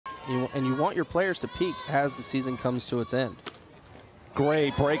And you want your players to peak as the season comes to its end.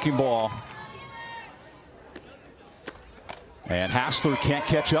 Great breaking ball. And Hassler can't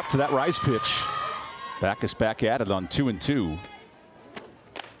catch up to that rise pitch. Backus back at it on 2-2.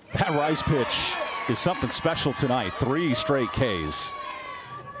 That rise pitch is something special tonight. 3 straight Ks.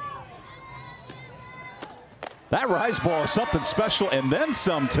 That rise ball is something special and then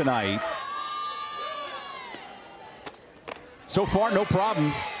some tonight. So far, no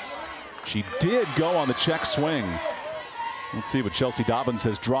problem. She did go on the check swing. Let's see what Chelsea Dobbins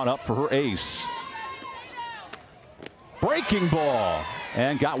has drawn up for her ace. Breaking ball,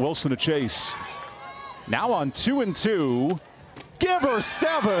 and got Wilson a chase. Now on 2-2. Give her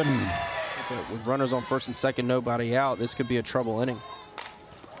 7. With runners on first and second, nobody out, this could be a trouble inning.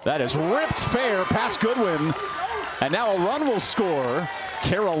 That is ripped fair past Goodwin. And now a run will score.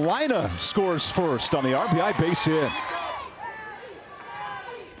 Carolina scores first on the RBI base hit.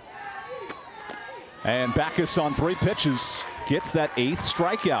 And Backus on 3 pitches gets that 8th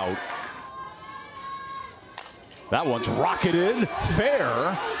strikeout. That one's rocketed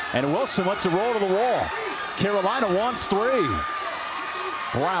fair, and Wilson lets it roll to the wall. Carolina wants 3.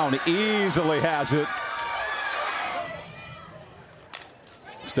 Brown easily has it.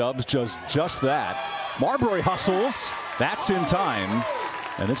 Stubbs just that. Marbury hustles. That's in time.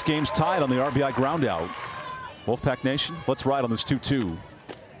 And this game's tied on the RBI groundout. Wolfpack Nation, let's ride on this 2-2.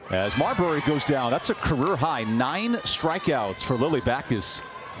 As Marbury goes down, that's a career high. 9 strikeouts for Lily Backus.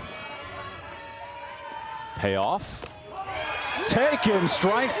 Payoff. Taken,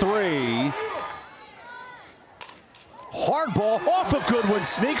 strike 3. Hard ball off of Goodwin,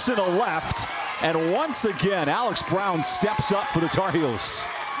 sneaks into left. And once again, Alex Brown steps up for the Tar Heels.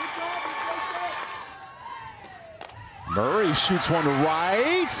 Murray shoots one to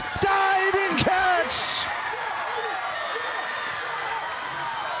right. Diving catch!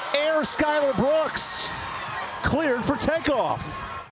 Air Skylar Brooks. Cleared for takeoff.